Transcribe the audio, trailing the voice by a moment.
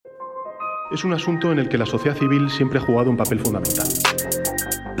Es un asunto en el que la sociedad civil siempre ha jugado un papel fundamental.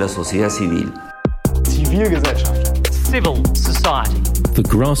 La sociedad civil. Zivilgesellschaft. Civil society. The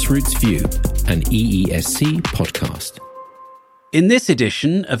Grassroots View, an EESC podcast. In this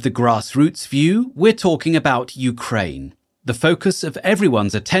edition of the Grassroots View, we're talking about Ukraine, the focus of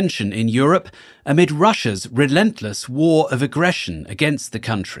everyone's attention in Europe amid Russia's relentless war of aggression against the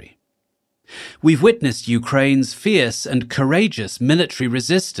country. We've witnessed Ukraine's fierce and courageous military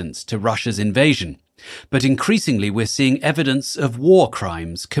resistance to Russia's invasion, but increasingly we're seeing evidence of war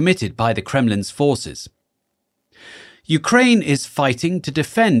crimes committed by the Kremlin's forces. Ukraine is fighting to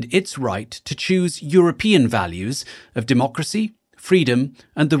defend its right to choose European values of democracy, freedom,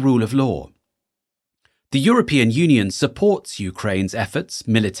 and the rule of law. The European Union supports Ukraine's efforts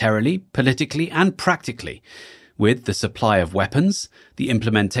militarily, politically, and practically, with the supply of weapons, the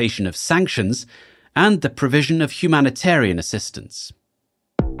implementation of sanctions, and the provision of humanitarian assistance.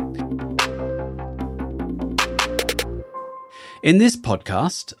 In this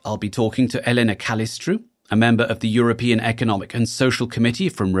podcast, I'll be talking to Elena Calistru, a member of the European Economic and Social Committee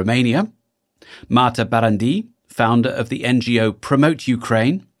from Romania, Marta Barandiy, founder of the NGO Promote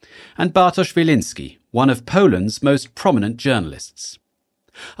Ukraine, and Bartosz Wieliński, one of Poland's most prominent journalists.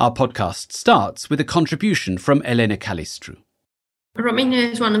 Our podcast starts with a contribution from Elena Calistru. Romania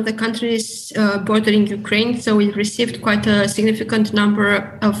is one of the countries bordering Ukraine, so we received quite a significant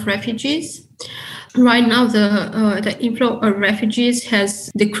number of refugees. Right now, the inflow of refugees has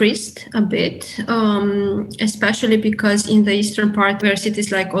decreased a bit, especially because in the eastern part, where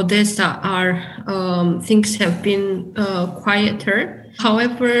cities like Odessa are, things have been quieter.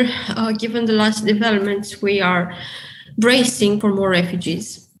 However, given the last developments, we are bracing for more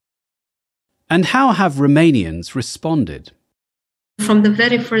refugees. And how have Romanians responded? From the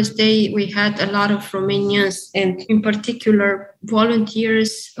very first day, we had a lot of Romanians and in particular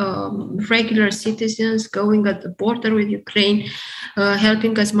volunteers, regular citizens going at the border with Ukraine,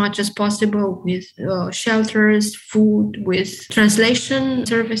 helping as much as possible with shelters, food, with translation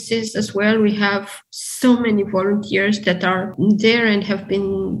services as well. We have so many volunteers that are there and have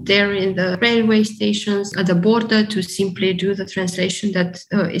been there in the railway stations at the border to simply do the translation that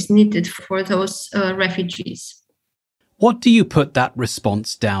is needed for those refugees. What do you put that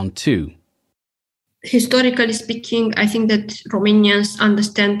response down to? Historically speaking, I think that Romanians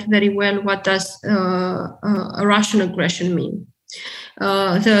understand very well what does a Russian aggression mean.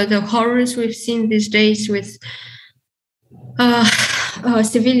 The horrors we've seen these days with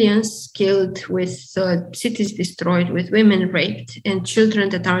civilians killed, with cities destroyed, with women raped, and children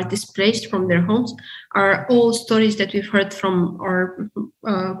that are displaced from their homes are all stories that we've heard from our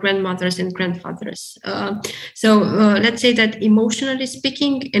grandmothers and grandfathers. So let's say that emotionally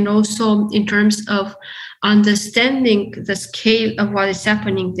speaking, and also in terms of understanding the scale of what is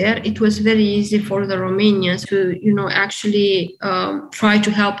happening there, it was very easy for the Romanians to, actually try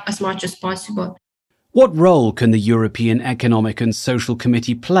to help as much as possible. What role can the European Economic and Social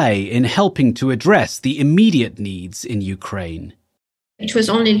Committee play in helping to address the immediate needs in Ukraine? It was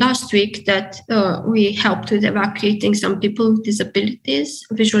only last week that we helped with evacuating some people with disabilities,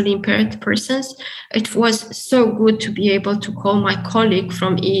 visually impaired persons. It was so good to be able to call my colleague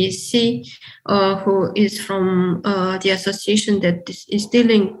from EESC, who is from the association that is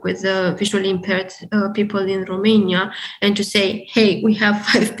dealing with visually impaired people in Romania, and to say, hey, we have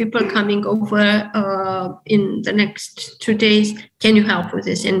 5 people coming over in the next 2 days. Can you help with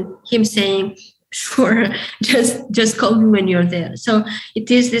this? And him saying, sure, just call me when you're there. So it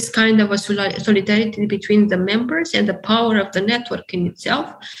is this kind of a solidarity between the members and the power of the network in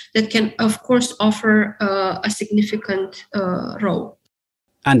itself that can, of course, offer a significant role.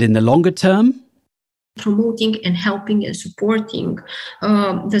 And in the longer term? Promoting and helping and supporting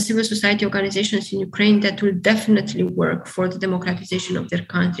the civil society organizations in Ukraine that will definitely work for the democratization of their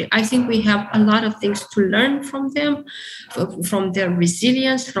country. I think we have a lot of things to learn from them, from their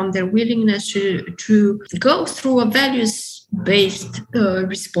resilience, from their willingness to go through a values-based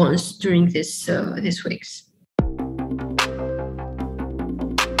response during these weeks.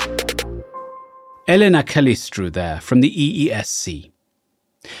 Elena Calistru there from the EESC.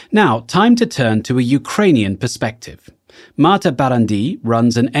 Now, time to turn to a Ukrainian perspective. Marta Barandiy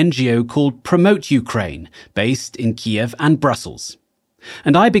runs an NGO called Promote Ukraine, based in Kyiv and Brussels.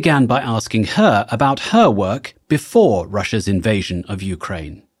 And I began by asking her about her work before Russia's invasion of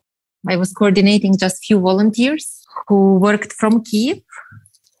Ukraine. I was coordinating just few volunteers who worked from Kyiv,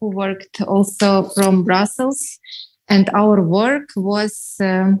 who worked also from Brussels. And our work was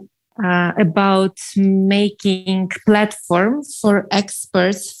about making platforms for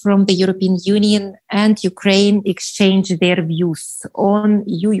experts from the European Union and Ukraine exchange their views on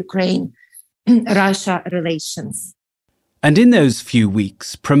EU-Ukraine Russia relations. And in those few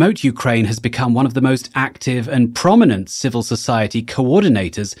weeks, Promote Ukraine has become one of the most active and prominent civil society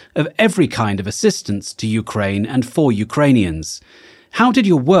coordinators of every kind of assistance to Ukraine and for Ukrainians. How did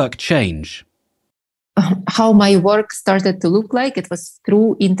your work change? How my work started to look like, it was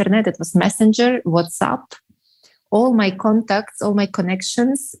through internet, it was Messenger, WhatsApp. All my contacts, all my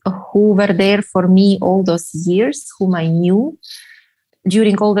connections who were there for me all those years, whom I knew,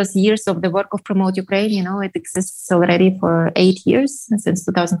 during all those years of the work of Promote Ukraine, it exists already for 8 years, since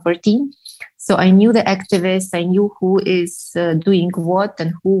 2014. So I knew the activists, I knew who is doing what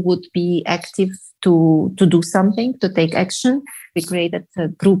and who would be active to do something, to take action. We created a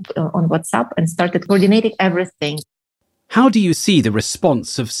group on WhatsApp and started coordinating everything. How do you see the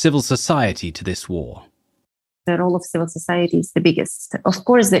response of civil society to this war? The role of civil society is the biggest. Of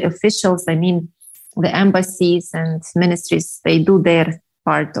course, the officials, the embassies and ministries, they do their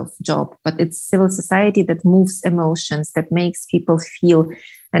part of job, but it's civil society that moves emotions, that makes people feel.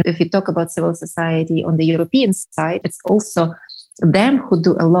 And if you talk about civil society on the European side, it's also them who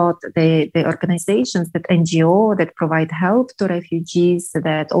do a lot, the organizations, that NGO that provide help to refugees,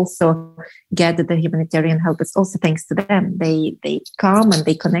 that also get the humanitarian help. It's also thanks to them. They come and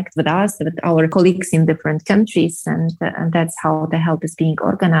they connect with us, with our colleagues in different countries, and that's how the help is being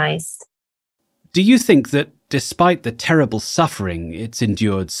organized. Do you think that despite the terrible suffering it's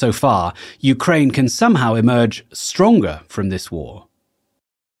endured so far, Ukraine can somehow emerge stronger from this war?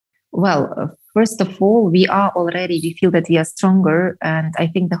 Well, first of all, we feel that we are stronger, and I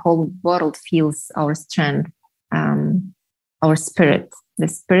think the whole world feels our strength, our spirit, the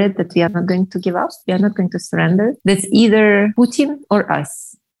spirit that we are not going to give up, we are not going to surrender. That's either Putin or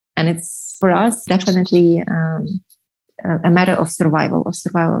us. And it's, for us, definitely a matter of survival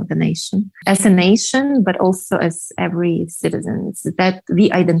of the nation. As a nation, but also as every citizen. It's that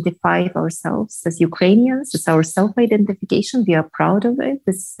we identify ourselves as Ukrainians. It's our self-identification. We are proud of it.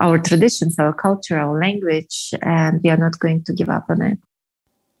 It's our traditions, our culture, our language, and we are not going to give up on it.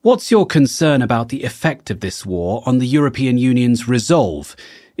 What's your concern about the effect of this war on the European Union's resolve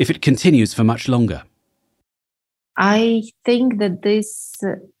if it continues for much longer? I think that this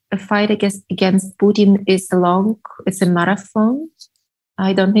fight against Putin is it's a marathon.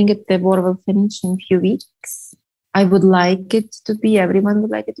 I don't think the war will finish in a few weeks. I would like it to be, everyone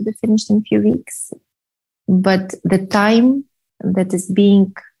would like it to be finished in a few weeks. But the time that is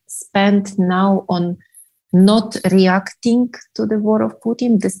being spent now on not reacting to the war of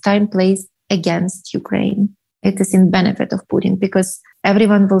Putin, this time plays against Ukraine. It is in benefit of Putin because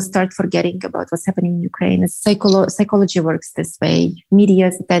everyone will start forgetting about what's happening in Ukraine. Psychology works this way.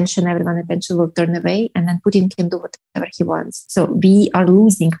 Media's attention, everyone's attention will turn away, and then Putin can do whatever he wants. So we are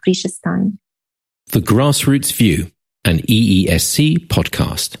losing precious time. The Grassroots View, an EESC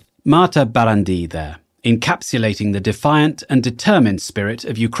podcast. Marta Barandiy there, encapsulating the defiant and determined spirit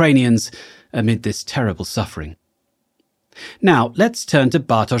of Ukrainians amid this terrible suffering. Now, let's turn to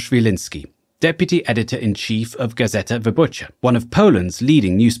Bartosz Wieliński, Deputy Editor-in-Chief of Gazeta Wyborcza, one of Poland's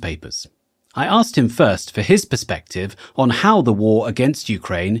leading newspapers. I asked him first for his perspective on how the war against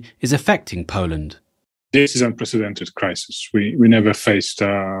Ukraine is affecting Poland. This is an unprecedented crisis. We never faced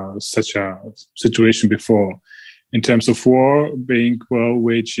such a situation before in terms of war being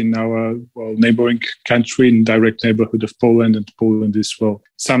waged in our neighboring country, in direct neighborhood of Poland, and Poland is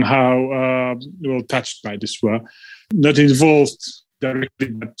somehow touched by this war. Not involved directly,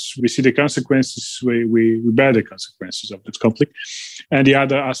 but we see the consequences, we bear the consequences of this conflict. And the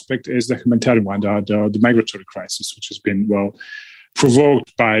other aspect is the humanitarian one, the migratory crisis, which has been,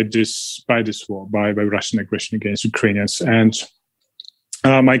 provoked by this war, by Russian aggression against Ukrainians. And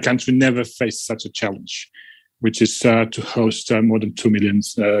my country never faced such a challenge, which is to host more than 2 million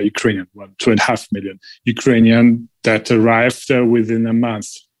Ukrainian, 2.5 million Ukrainian that arrived within a month.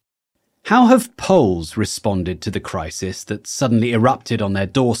 How have Poles responded to the crisis that suddenly erupted on their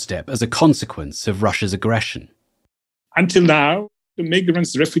doorstep as a consequence of Russia's aggression? Until now, the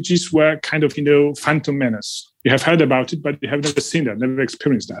migrants, the refugees were kind of, phantom menace. You have heard about it, but you have never seen that, never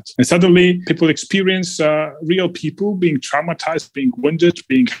experienced that. And suddenly people experience real people being traumatized, being wounded,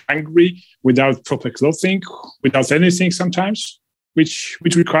 being hungry, without proper clothing, without anything sometimes, which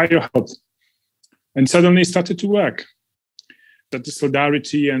require help. And suddenly it started to work. That the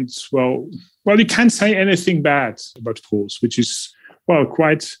solidarity and, you can't say anything bad about Poles, which is,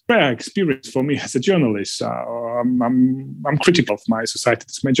 quite rare experience for me as a journalist. I'm critical of my society.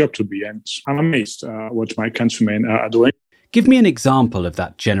 It's my job to be, and I'm amazed what my countrymen are doing. Give me an example of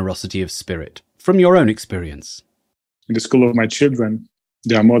that generosity of spirit from your own experience. In the school of my children,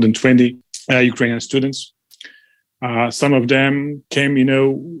 there are more than 20 Ukrainian students. Some of them came,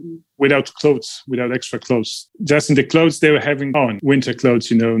 without clothes, without extra clothes. Just in the clothes they were having on, winter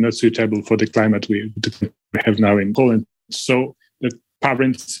clothes, not suitable for the climate we have now in Poland. So the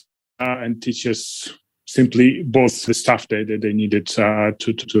parents and teachers simply bought the stuff they needed to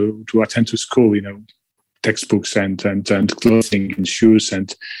attend to school, textbooks and clothing and shoes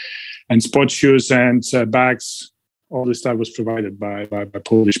and sports shoes and bags. All this stuff was provided by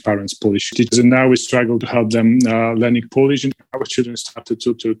Polish parents, Polish teachers. And now we struggle to help them learning Polish, and our children started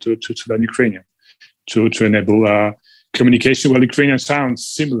to learn Ukrainian to enable communication. Well, Ukrainian sounds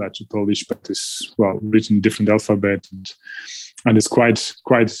similar to Polish, but is written in different alphabet, and it's quite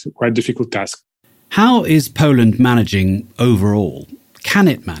difficult task. How is Poland managing overall? Can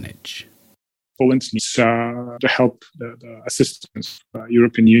it manage? Poland needs the help, the assistance,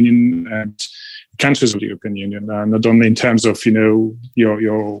 European Union and countries of the European Union, not only in terms of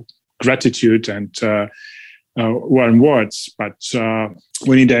your gratitude and warm words, but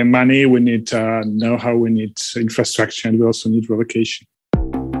we need money, we need know-how, we need infrastructure, and we also need relocation.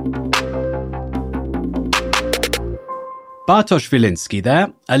 Bartosz Wieliński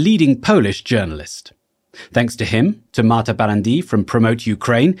there, a leading Polish journalist. Thanks to him, to Marta Barandiy from Promote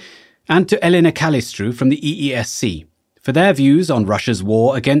Ukraine, and to Elena Calistru from the EESC for their views on Russia's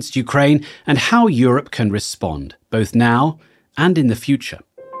war against Ukraine and how Europe can respond, both now and in the future.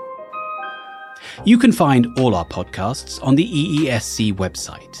 You can find all our podcasts on the EESC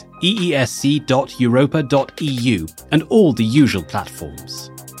website, eesc.europa.eu, and all the usual platforms.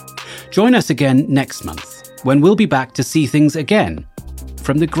 Join us again next month, when we'll be back to see things again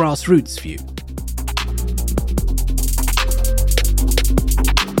from the Grassroots View.